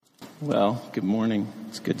Well, good morning.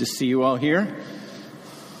 It's good to see you all here.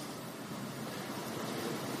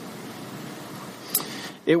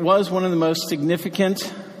 It was one of the most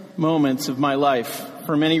significant moments of my life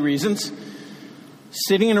for many reasons.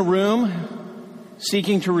 Sitting in a room,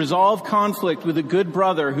 seeking to resolve conflict with a good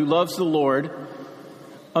brother who loves the Lord,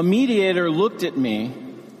 a mediator looked at me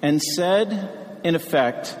and said, in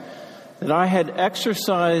effect, that I had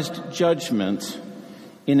exercised judgment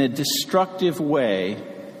in a destructive way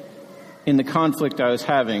in the conflict I was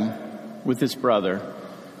having with this brother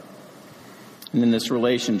and in this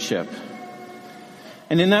relationship.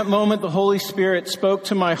 And in that moment, the Holy Spirit spoke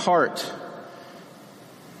to my heart,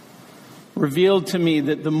 revealed to me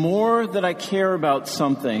that the more that I care about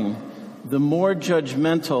something, the more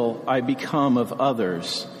judgmental I become of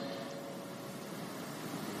others.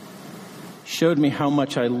 Showed me how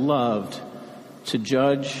much I loved to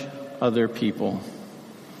judge other people.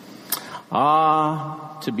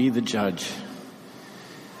 To be the judge.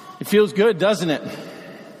 It feels good, doesn't it?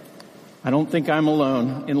 I don't think I'm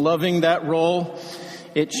alone. In loving that role,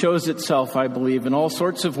 it shows itself, I believe, in all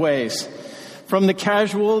sorts of ways. From the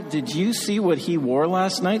casual, did you see what he wore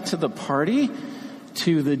last night to the party?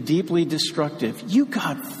 To the deeply destructive, you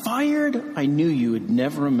got fired? I knew you would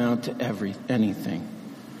never amount to anything.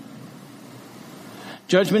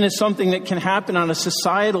 Judgment is something that can happen on a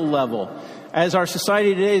societal level. As our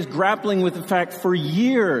society today is grappling with the fact for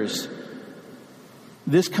years,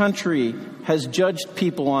 this country has judged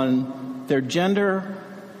people on their gender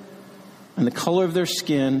and the color of their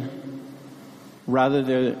skin rather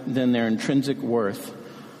than their intrinsic worth.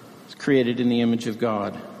 It's created in the image of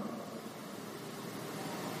God.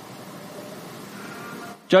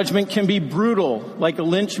 Judgment can be brutal, like a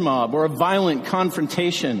lynch mob or a violent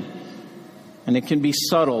confrontation. And it can be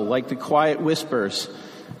subtle, like the quiet whispers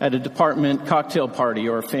at a department cocktail party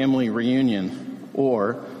or a family reunion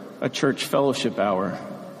or a church fellowship hour.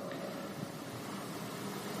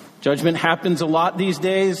 Judgment happens a lot these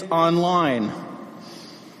days online.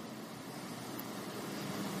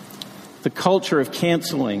 The culture of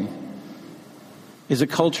canceling is a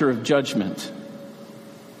culture of judgment,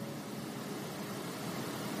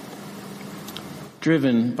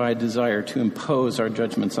 driven by a desire to impose our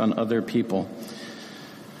judgments on other people.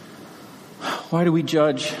 Why do we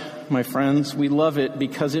judge, my friends? We love it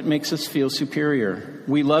because it makes us feel superior.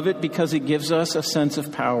 We love it because it gives us a sense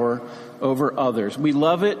of power over others. We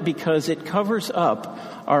love it because it covers up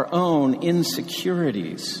our own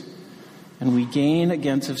insecurities. And we gain a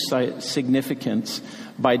sense of significance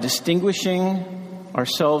by distinguishing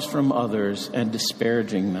ourselves from others and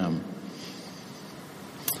disparaging them.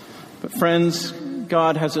 But friends,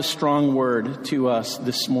 God has a strong word to us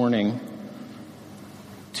this morning,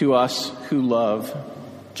 to us who love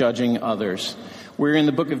judging others. We're in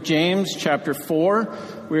the book of James, chapter 4.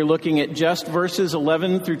 We're looking at just verses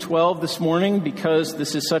 11 through 12 this morning because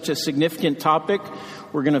this is such a significant topic.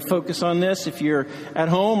 We're going to focus on this. If you're at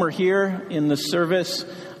home or here in the service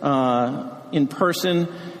in person,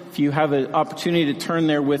 if you have an opportunity to turn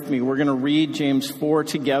there with me, we're going to read James 4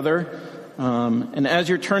 together. And as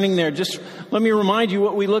you're turning there, just let me remind you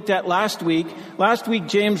what we looked at last week. Last week,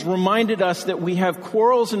 James reminded us that we have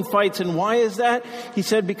quarrels and fights. And why is that? He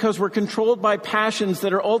said, because we're controlled by passions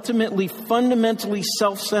that are ultimately fundamentally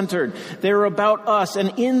self-centered. They're about us.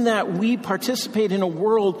 And in that, we participate in a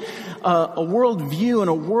world view and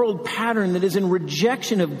a world pattern that is in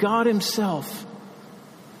rejection of God himself.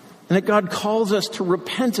 And that God calls us to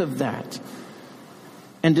repent of that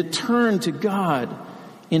and to turn to God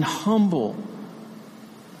in humble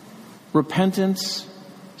repentance,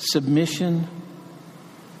 submission,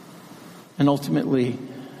 and ultimately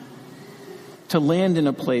to land in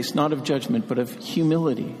a place not of judgment but of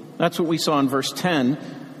humility. That's what we saw in verse 10,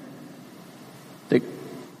 that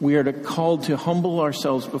we are called to humble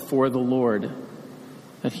ourselves before the Lord,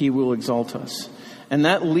 that he will exalt us. And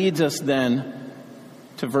that leads us then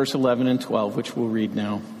to verse 11 and 12, which we'll read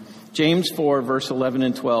now. James 4, verse 11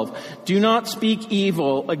 and 12. Do not speak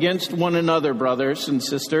evil against one another, brothers and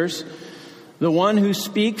sisters. The one who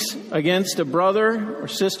speaks against a brother or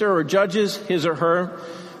sister or judges his or her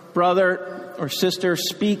brother or sister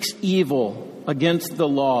speaks evil against the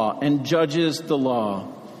law and judges the law.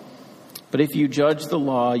 But if you judge the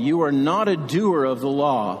law, you are not a doer of the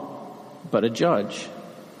law, but a judge.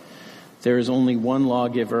 There is only one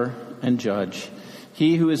lawgiver and judge,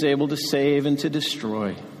 he who is able to save and to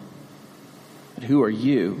destroy. Who are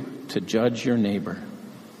you to judge your neighbor?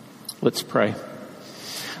 Let's pray.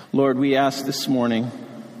 Lord, we ask this morning,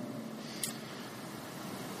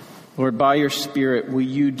 Lord, by your Spirit, will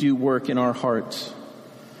you do work in our hearts?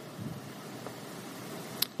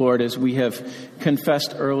 Lord, as we have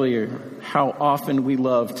confessed earlier, how often we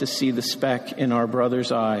love to see the speck in our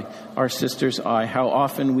brother's eye, our sister's eye, how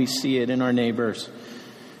often we see it in our neighbors,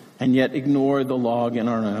 and yet ignore the log in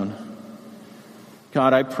our own.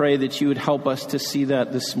 God, I pray that you would help us to see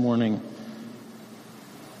that this morning.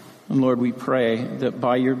 And Lord, we pray that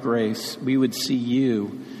by your grace, we would see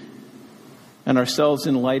you and ourselves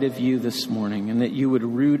in light of you this morning, and that you would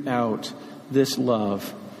root out this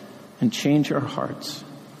love and change our hearts.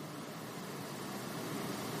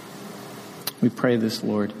 We pray this,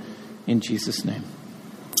 Lord, in Jesus' name.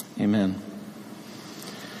 Amen.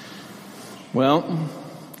 Well,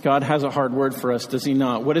 God has a hard word for us, does he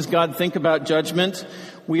not? What does God think about judgment?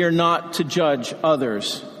 We are not to judge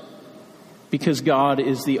others because God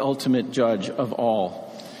is the ultimate judge of all.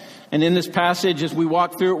 And in this passage, as we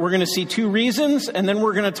walk through it, we're going to see two reasons, and then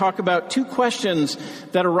we're going to talk about two questions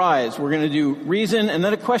that arise. We're going to do reason, and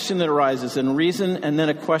then a question that arises, and reason, and then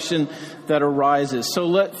a question that arises.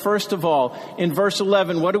 So first of all, in verse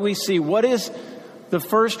 11, what do we see? What is the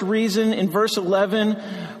first reason in verse 11?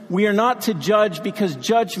 We are not to judge because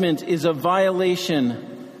judgment is a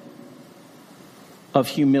violation of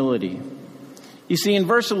humility. You see, in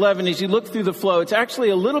verse 11, as you look through the flow, it's actually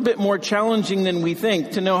a little bit more challenging than we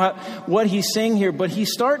think to know what he's saying here. But he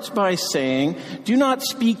starts by saying, do not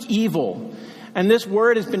speak evil. And this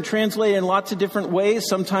word has been translated in lots of different ways.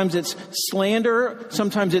 Sometimes it's slander.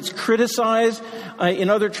 Sometimes it's criticize. In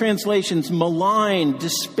other translations, malign,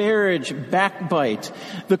 disparage, backbite.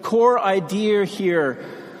 The core idea here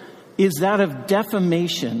is that of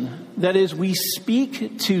defamation. That is, we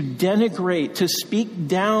speak to denigrate, to speak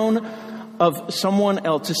down of someone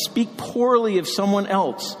else, to speak poorly of someone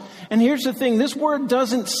else. And here's the thing, this word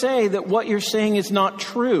doesn't say that what you're saying is not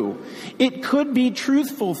true. It could be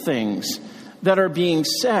truthful things that are being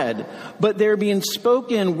said, but they're being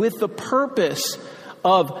spoken with the purpose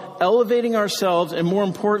of elevating ourselves and, more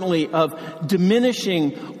importantly, of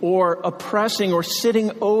diminishing or oppressing or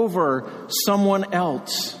sitting over someone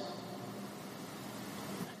else.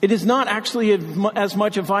 It is not actually as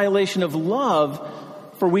much a violation of love,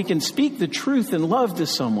 for we can speak the truth in love to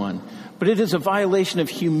someone, but it is a violation of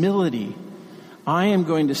humility. I am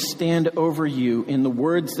going to stand over you in the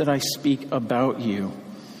words that I speak about you.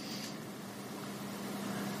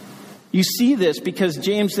 You see this because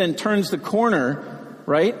James then turns the corner,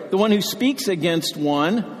 right? The one who speaks against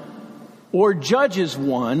one or judges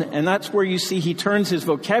one, and that's where you see he turns his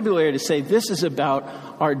vocabulary to say this is about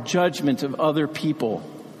our judgment of other people.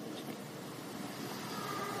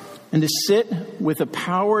 And to sit with the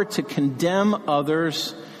power to condemn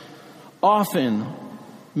others, often,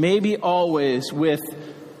 maybe always, with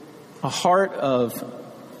a heart of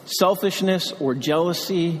selfishness or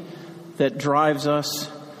jealousy that drives us.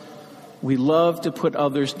 We love to put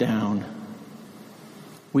others down.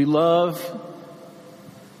 We love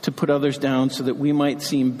to put others down so that we might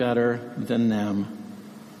seem better than them.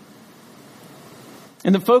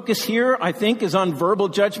 And the focus here, I think, is on verbal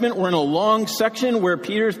judgment. We're in a long section where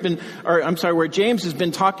where James has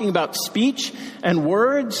been talking about speech and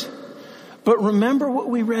words. But remember what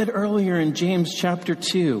we read earlier in James chapter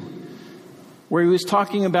 2, where he was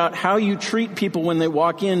talking about how you treat people when they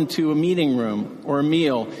walk into a meeting room or a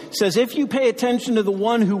meal. It says, if you pay attention to the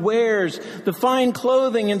one who wears the fine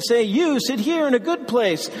clothing and say, you sit here in a good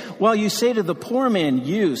place, while you say to the poor man,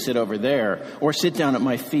 you sit over there or sit down at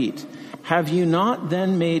my feet. Have you not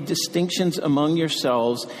then made distinctions among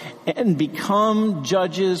yourselves and become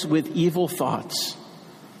judges with evil thoughts?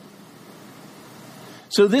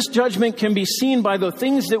 So this judgment can be seen by the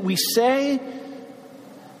things that we say,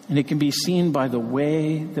 and it can be seen by the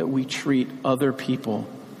way that we treat other people.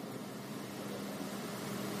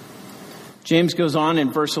 James goes on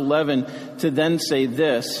in verse 11 to then say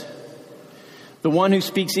this: the one who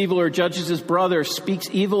speaks evil or judges his brother speaks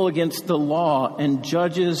evil against the law and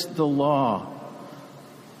judges the law.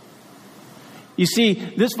 You see,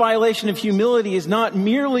 this violation of humility is not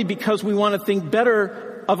merely because we want to think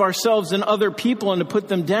better of ourselves than other people and to put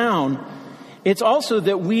them down. It's also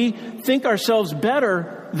that we think ourselves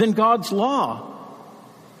better than God's law.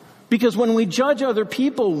 Because when we judge other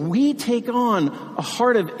people, we take on a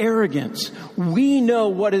heart of arrogance. We know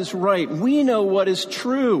what is right. We know what is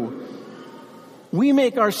true. We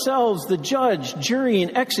make ourselves the judge, jury,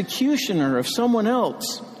 and executioner of someone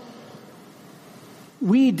else.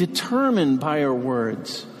 We determine by our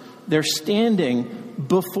words their standing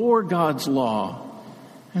before God's law,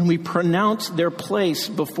 and we pronounce their place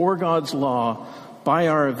before God's law by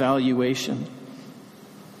our evaluation.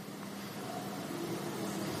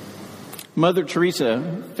 Mother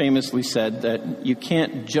Teresa famously said that you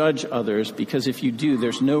can't judge others because if you do,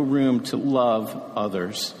 there's no room to love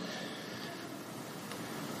others.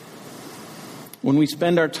 When we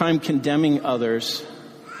spend our time condemning others,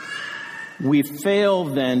 we fail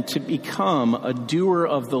then to become a doer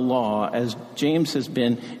of the law, as James has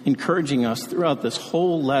been encouraging us throughout this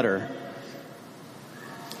whole letter.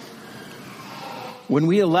 When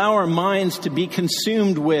we allow our minds to be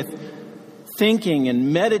consumed with thinking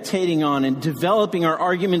and meditating on and developing our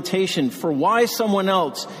argumentation for why someone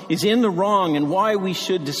else is in the wrong and why we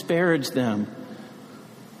should disparage them,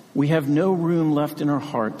 we have no room left in our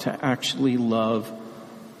heart to actually love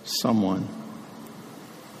someone.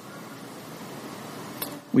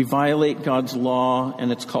 We violate God's law,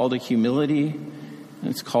 and it's called to humility, and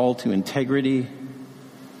it's called to integrity.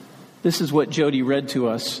 This is what Jody read to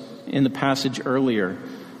us in the passage earlier.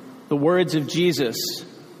 The words of Jesus.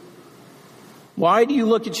 Why do you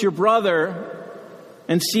look at your brother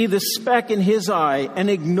and see the speck in his eye and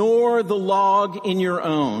ignore the log in your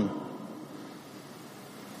own?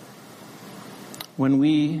 When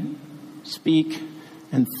we speak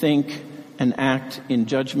and think and act in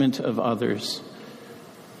judgment of others,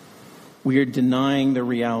 we are denying the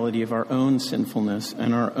reality of our own sinfulness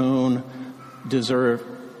and our own deserve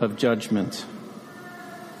of judgment.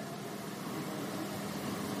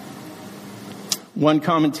 One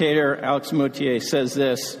commentator, Alex Motier, says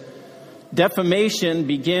this: defamation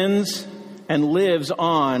begins and lives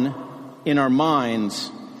on in our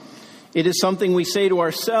minds. It is something we say to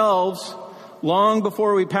ourselves long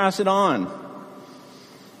before we pass it on.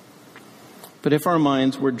 But if our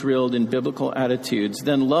minds were drilled in biblical attitudes,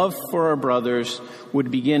 then love for our brothers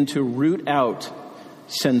would begin to root out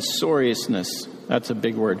censoriousness. That's a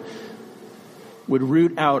big word. Would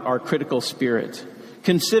root out our critical spirit.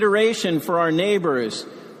 Consideration for our neighbors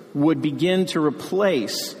would begin to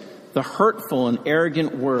replace the hurtful and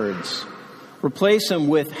arrogant words. Replace them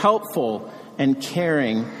with helpful and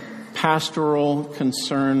caring pastoral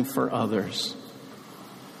concern for others.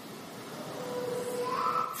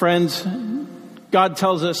 Friends, God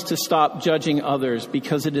tells us to stop judging others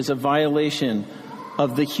because it is a violation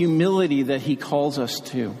of the humility that He calls us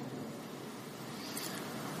to.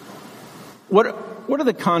 What are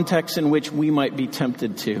the contexts in which we might be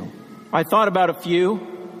tempted to? I thought about a few.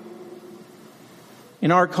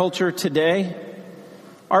 In our culture today,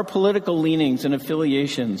 our political leanings and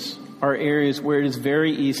affiliations are areas where it is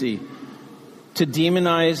very easy to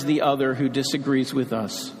demonize the other who disagrees with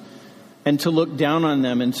us, and to look down on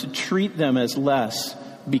them and to treat them as less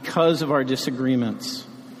because of our disagreements.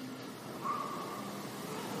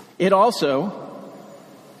 It also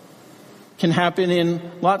can happen in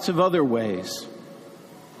lots of other ways.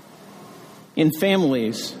 In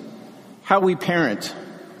families, how we parent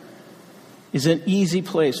is an easy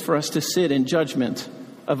place for us to sit in judgment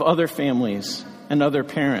of other families and other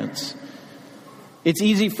parents. It's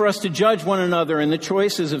easy for us to judge one another in the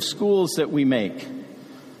choices of schools that we make.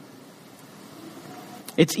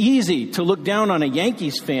 It's easy to look down on a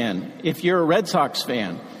Yankees fan if you're a Red Sox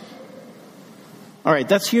fan. All right,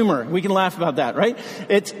 that's humor. We can laugh about that, right?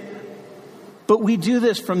 But we do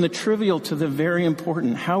this from the trivial to the very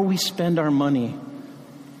important, how we spend our money.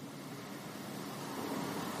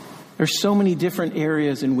 There's so many different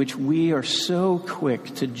areas in which we are so quick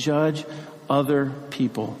to judge other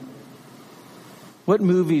people. What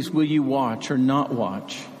movies will you watch or not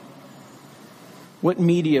watch? What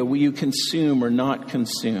media will you consume or not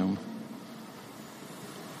consume?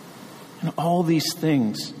 And all these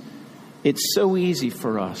things, it's so easy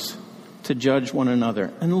for us to judge one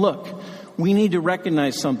another. And look, we need to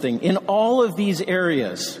recognize something. In all of these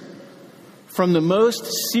areas, from the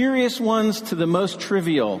most serious ones to the most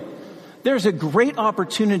trivial, there's a great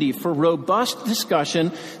opportunity for robust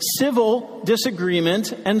discussion, civil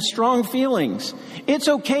disagreement, and strong feelings. It's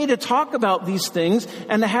okay to talk about these things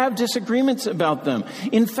and to have disagreements about them.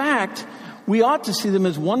 In fact, we ought to see them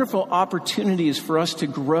as wonderful opportunities for us to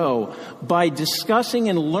grow by discussing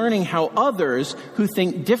and learning how others who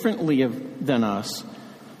think differently than us,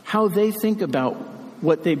 how they think about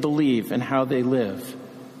what they believe and how they live.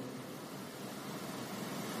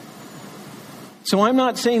 So I'm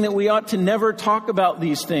not saying that we ought to never talk about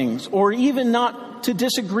these things or even not to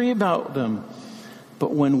disagree about them.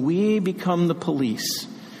 But when we become the police,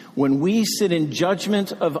 when we sit in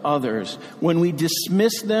judgment of others, when we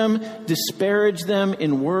dismiss them, disparage them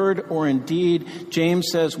in word or in deed, James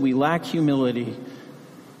says we lack humility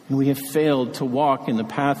and we have failed to walk in the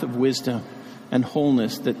path of wisdom and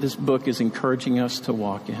wholeness that this book is encouraging us to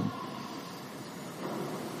walk in.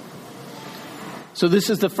 So this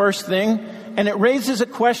is the first thing. And it raises a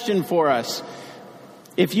question for us.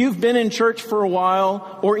 If you've been in church for a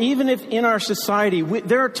while, or even if in our society,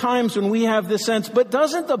 there are times when we have this sense, but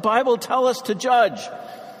doesn't the Bible tell us to judge?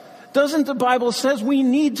 Doesn't the Bible says we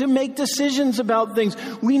need to make decisions about things?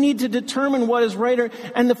 We need to determine what is right.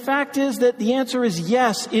 And the fact is that the answer is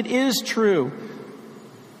yes, it is true.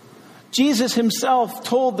 Jesus himself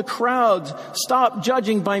told the crowds, stop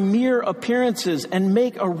judging by mere appearances and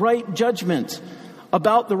make a right judgment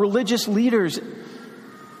about the religious leaders.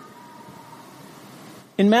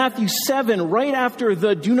 In Matthew 7, right after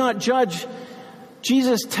the do not judge,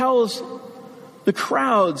 Jesus tells the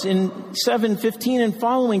crowds in 7:15 and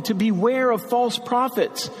following to beware of false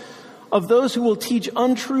prophets, of those who will teach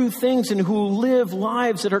untrue things and who will live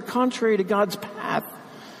lives that are contrary to God's path.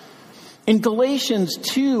 In Galatians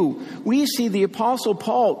 2, we see the Apostle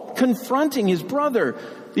Paul confronting his brother,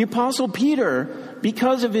 the Apostle Peter,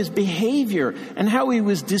 because of his behavior and how he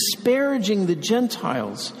was disparaging the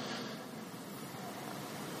Gentiles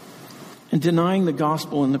and denying the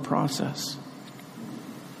gospel in the process.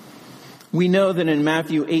 We know that in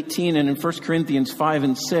Matthew 18 and in 1 Corinthians 5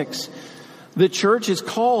 and 6, the church is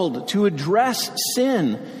called to address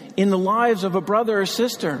sin in the lives of a brother or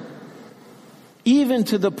sister, even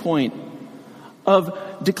to the point of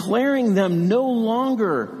declaring them no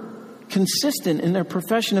longer consistent in their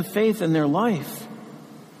profession of faith in their life.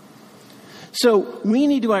 So we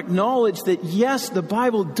need to acknowledge that, yes, the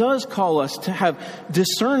Bible does call us to have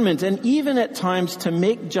discernment and even at times to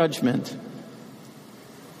make judgment.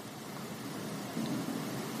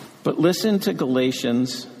 But listen to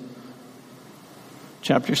Galatians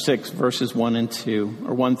chapter 6, verses 1 and 2,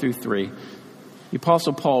 or 1 through 3. The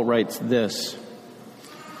Apostle Paul writes this: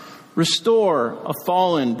 restore a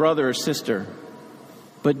fallen brother or sister,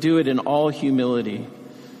 but do it in all humility.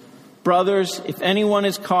 Brothers, if anyone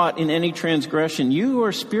is caught in any transgression, you who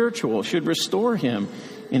are spiritual should restore him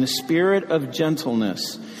in a spirit of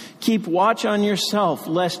gentleness. Keep watch on yourself,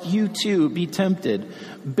 lest you too be tempted.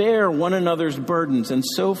 Bear one another's burdens, and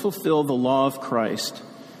so fulfill the law of Christ.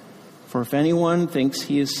 For if anyone thinks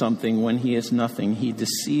he is something when he is nothing, he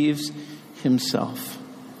deceives himself.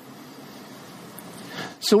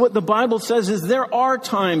 So what the Bible says is there are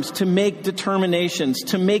times to make determinations,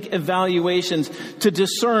 to make evaluations, to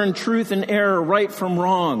discern truth and error, right from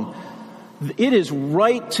wrong. It is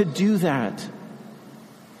right to do that.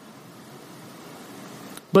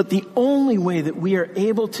 But the only way that we are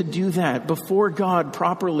able to do that before God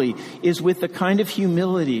properly is with the kind of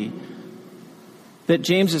humility that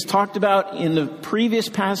James has talked about in the previous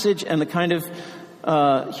passage and the kind of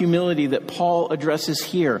humility that Paul addresses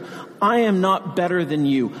here. I am not better than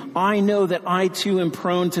you. I know that I too am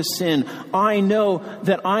prone to sin. I know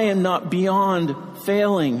that I am not beyond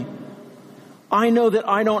failing. I know that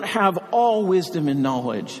I don't have all wisdom and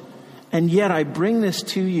knowledge. And yet I bring this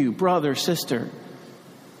to you, brother, sister,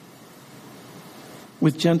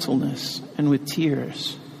 with gentleness and with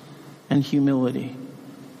tears and humility.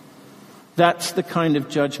 That's the kind of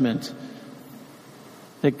judgment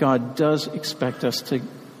that God does expect us to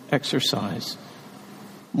exercise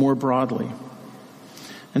more broadly.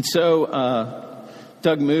 And so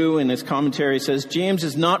Doug Moo in his commentary says, James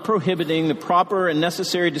is not prohibiting the proper and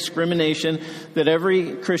necessary discrimination that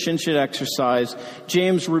every Christian should exercise.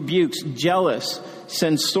 James rebukes jealous,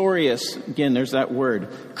 censorious, again there's that word,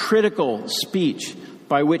 critical speech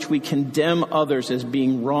by which we condemn others as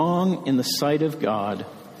being wrong in the sight of God.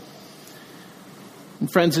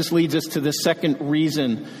 And friends, this leads us to the second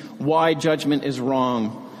reason why judgment is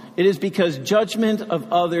wrong. It is because judgment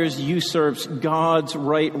of others usurps God's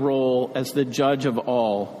right role as the judge of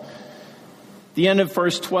all. At the end of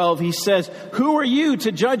verse 12, he says, who are you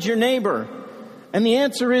to judge your neighbor? And the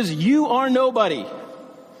answer is, you are nobody.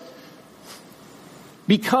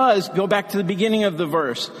 Because, go back to the beginning of the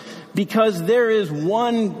verse, because there is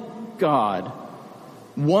one God,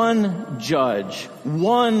 one judge,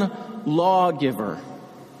 one lawgiver.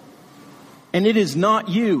 And it is not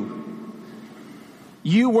you.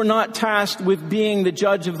 You were not tasked with being the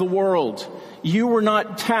judge of the world. You were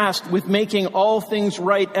not tasked with making all things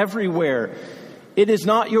right everywhere. It is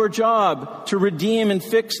not your job to redeem and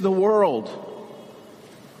fix the world.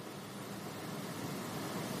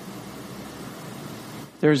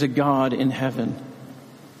 There's a God in heaven.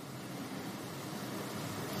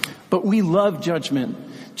 But we love judgment.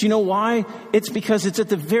 Do you know why? It's because it's at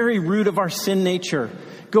the very root of our sin nature.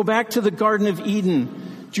 Go back to the Garden of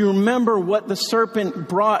Eden. Do you remember what the serpent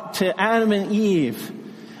brought to Adam and Eve?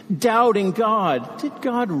 Doubting God. Did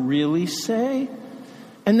God really say?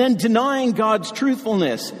 And then denying God's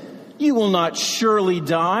truthfulness. You will not surely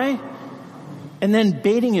die. and then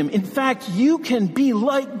baiting him. In fact, you can be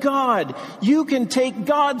like God. You can take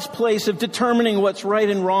God's place of determining what's right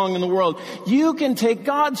and wrong in the world. You can take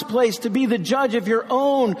God's place to be the judge of your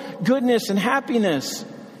own goodness and happiness.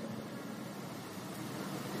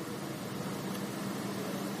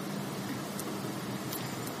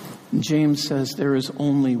 James says there is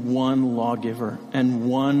only one lawgiver and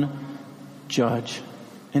one judge,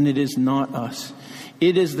 and it is not us.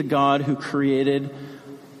 It is the God who created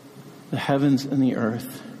the heavens and the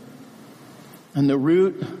earth. And the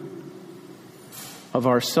root of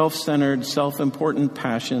our self-centered, self-important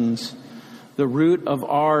passions, the root of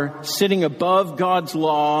our sitting above God's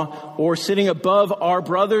law or sitting above our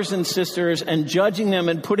brothers and sisters and judging them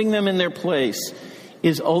and putting them in their place,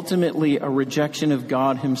 is ultimately a rejection of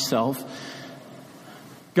God himself.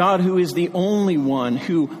 God, who is the only one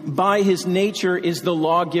who by his nature is the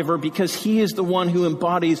lawgiver, because he is the one who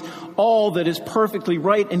embodies all that is perfectly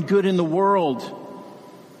right and good in the world.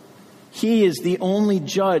 He is the only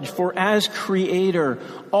judge, for as creator,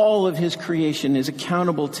 all of his creation is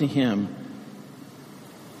accountable to him.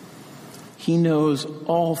 He knows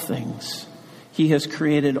all things. He has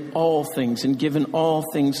created all things and given all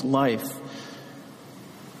things life.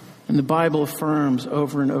 And the Bible affirms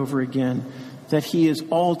over and over again that he is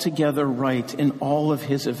altogether right in all of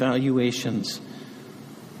his evaluations.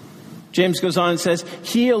 James goes on and says,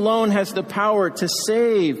 he alone has the power to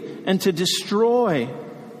save and to destroy.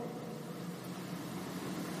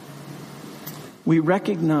 We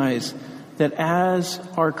recognize that as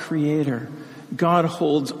our Creator, God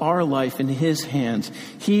holds our life in his hands.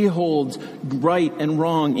 He holds right and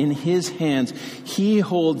wrong in his hands. He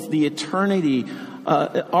holds the eternity,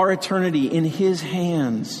 our eternity in his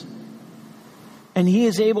hands. And he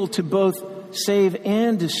is able to both save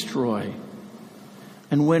and destroy.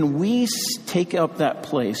 And when we take up that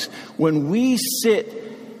place, when we sit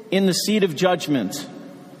in the seat of judgment,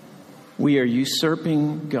 we are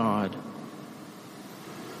usurping God.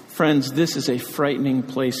 Friends, this is a frightening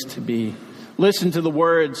place to be. Listen to the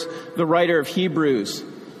words, the writer of Hebrews,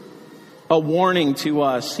 a warning to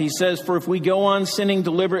us. He says, for if we go on sinning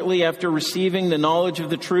deliberately after receiving the knowledge of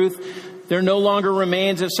the truth, there no longer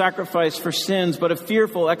remains a sacrifice for sins, but a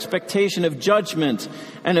fearful expectation of judgment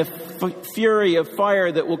and a fury of fire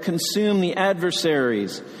that will consume the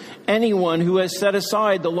adversaries. Anyone who has set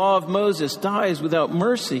aside the law of Moses dies without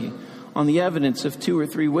mercy on the evidence of 2 or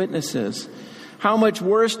 3 witnesses. How much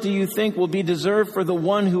worse do you think will be deserved for the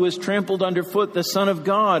one who has trampled underfoot the Son of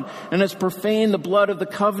God and has profaned the blood of the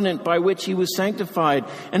covenant by which he was sanctified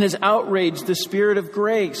and has outraged the Spirit of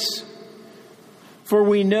grace? For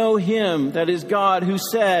we know him, that is God, who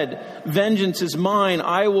said, vengeance is mine,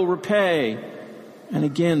 I will repay. And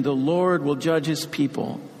again, the Lord will judge his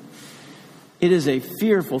people. It is a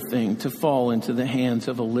fearful thing to fall into the hands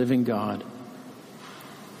of a living God.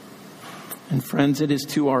 And friends, it is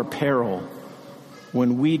to our peril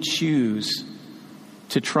when we choose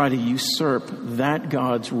to try to usurp that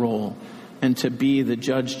God's role and to be the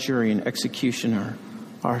judge, jury, and executioner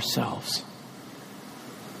ourselves.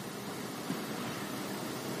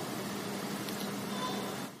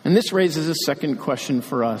 And this raises a second question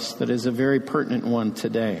for us that is a very pertinent one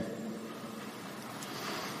today.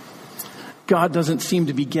 God doesn't seem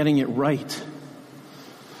to be getting it right.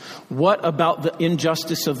 What about the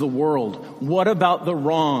injustice of the world? What about the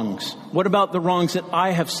wrongs? What about the wrongs that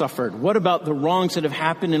I have suffered? What about the wrongs that have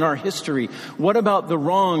happened in our history? What about the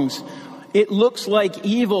wrongs? It looks like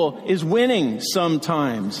evil is winning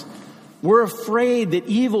sometimes. We're afraid that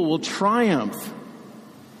evil will triumph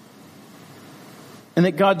and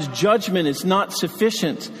that God's judgment is not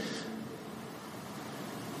sufficient,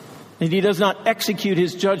 that he does not execute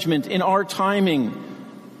his judgment in our timing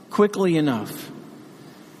quickly enough.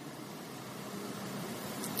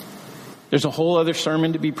 There's a whole other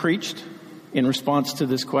sermon to be preached in response to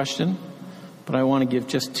this question, but I want to give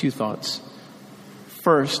just 2 thoughts.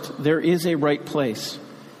 First, there is a right place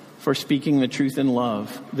for speaking the truth in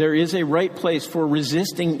love. There is a right place for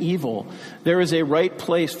resisting evil. There is a right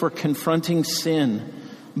place for confronting sin,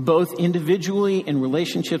 both individually in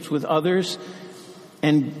relationships with others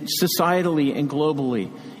and societally and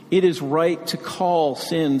globally. It is right to call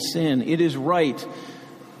sin, sin. It is right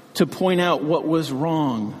to point out what was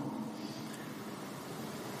wrong.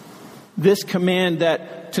 This command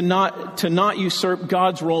that to not usurp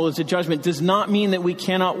God's role as a judgment does not mean that we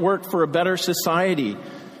cannot work for a better society.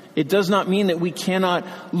 It does not mean that we cannot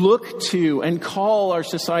look to and call our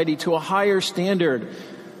society to a higher standard.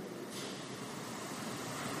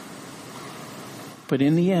 But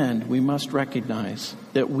in the end, we must recognize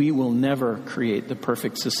that we will never create the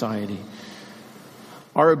perfect society.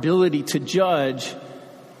 Our ability to judge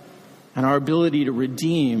and our ability to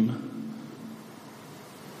redeem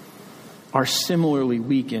are similarly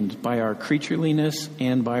weakened by our creatureliness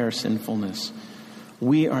and by our sinfulness.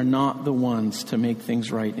 We are not the ones to make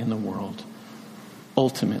things right in the world.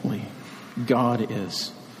 Ultimately, God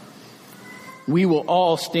is. We will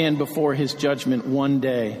all stand before his judgment one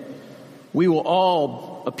day. We will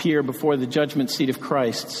all appear before the judgment seat of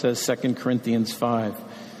Christ, says 2 Corinthians 5.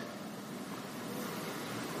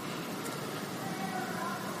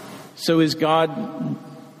 So is God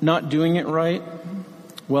not doing it right?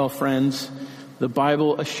 Well, friends, the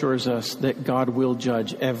Bible assures us that God will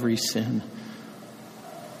judge every sin.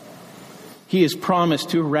 He has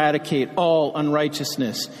promised to eradicate all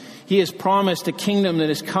unrighteousness. He has promised a kingdom that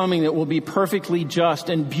is coming that will be perfectly just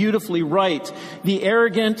and beautifully right. The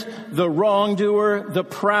arrogant, the wrongdoer, the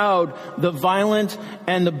proud, the violent,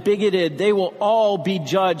 and the bigoted, they will all be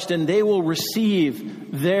judged and they will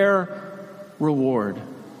receive their reward.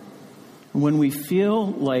 When we feel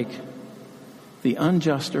like the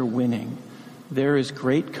unjust are winning, there is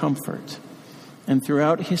great comfort. And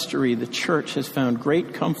throughout history, the church has found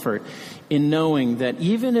great comfort in knowing that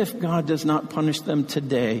even if God does not punish them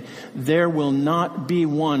today, there will not be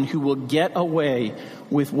one who will get away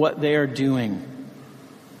with what they are doing.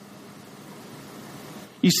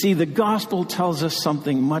 You see, the gospel tells us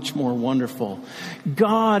something much more wonderful.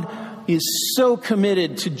 God is so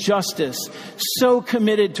committed to justice, so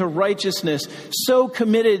committed to righteousness, so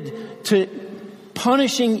committed to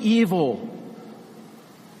punishing evil,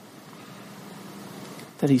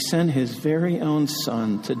 that he sent his very own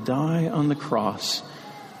son to die on the cross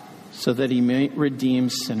so that he might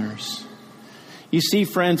redeem sinners. You see,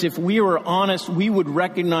 friends, if we were honest, we would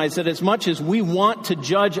recognize that as much as we want to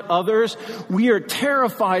judge others, we are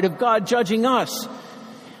terrified of God judging us.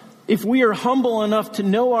 If we are humble enough to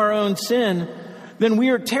know our own sin, then we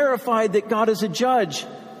are terrified that God is a judge.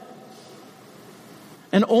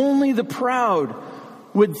 And only the proud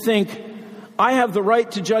would think, I have the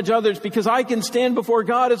right to judge others because I can stand before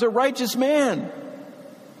God as a righteous man.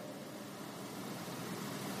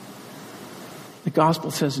 The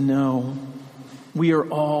gospel says no. We are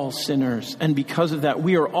all sinners, and because of that,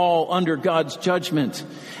 we are all under God's judgment.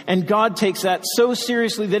 And God takes that so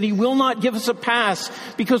seriously that he will not give us a pass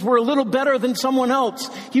because we're a little better than someone else.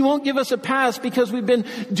 He won't give us a pass because we've been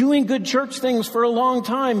doing good church things for a long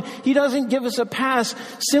time. He doesn't give us a pass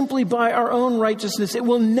simply by our own righteousness. It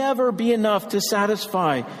will never be enough to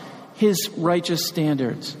satisfy his righteous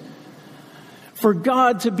standards. For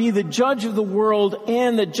God to be the judge of the world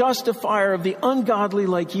and the justifier of the ungodly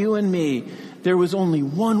like you and me, there was only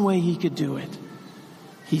one way he could do it.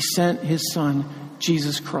 He sent his son,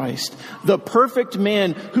 Jesus Christ, the perfect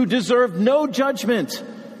man who deserved no judgment.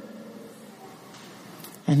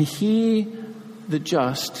 And he, the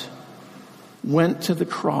just, went to the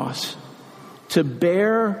cross to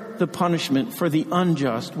bear the punishment for the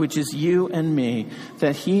unjust, which is you and me,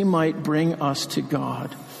 that he might bring us to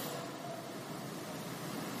God.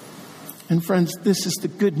 And friends, this is the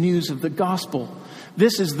good news of the gospel.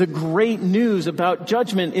 This is the great news about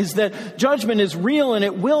judgment, is that judgment is real and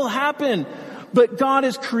it will happen. But God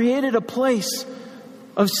has created a place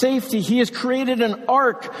of safety. He has created an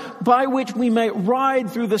ark by which we might ride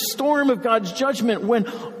through the storm of God's judgment when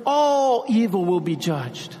all evil will be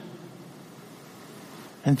judged.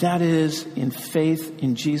 And that is in faith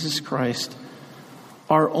in Jesus Christ,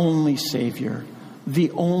 our only Savior,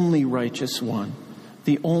 the only righteous one,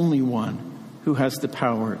 the only one who has the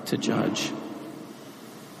power to judge.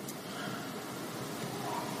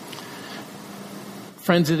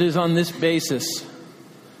 Friends, it is on this basis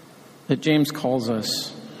that James calls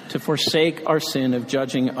us to forsake our sin of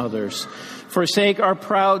judging others, forsake our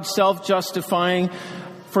proud self-justifying,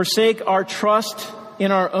 forsake our trust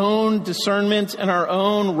in our own discernment and our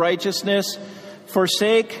own righteousness,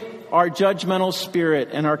 forsake our judgmental spirit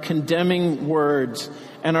and our condemning words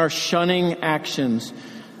and our shunning actions,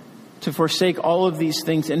 to forsake all of these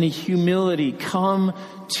things and in humility come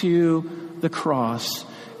to the cross.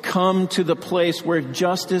 Come to the place where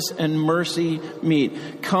justice and mercy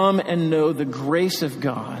meet. Come and know the grace of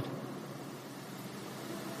God.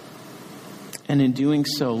 And in doing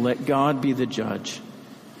so, let God be the judge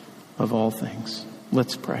of all things.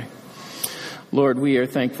 Let's pray. Lord, we are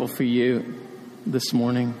thankful for you this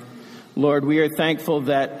morning. Lord, we are thankful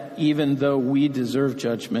that even though we deserve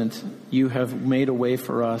judgment, you have made a way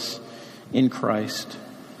for us in Christ.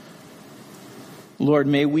 Lord,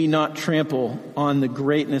 may we not trample on the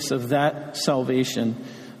greatness of that salvation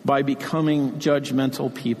by becoming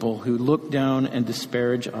judgmental people who look down and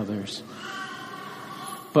disparage others.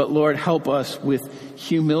 But Lord, help us with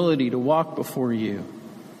humility to walk before you.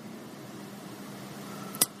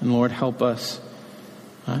 And Lord, help us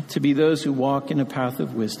to be those who walk in a path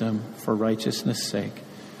of wisdom for righteousness' sake.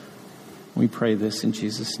 We pray this in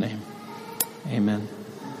Jesus' name. Amen.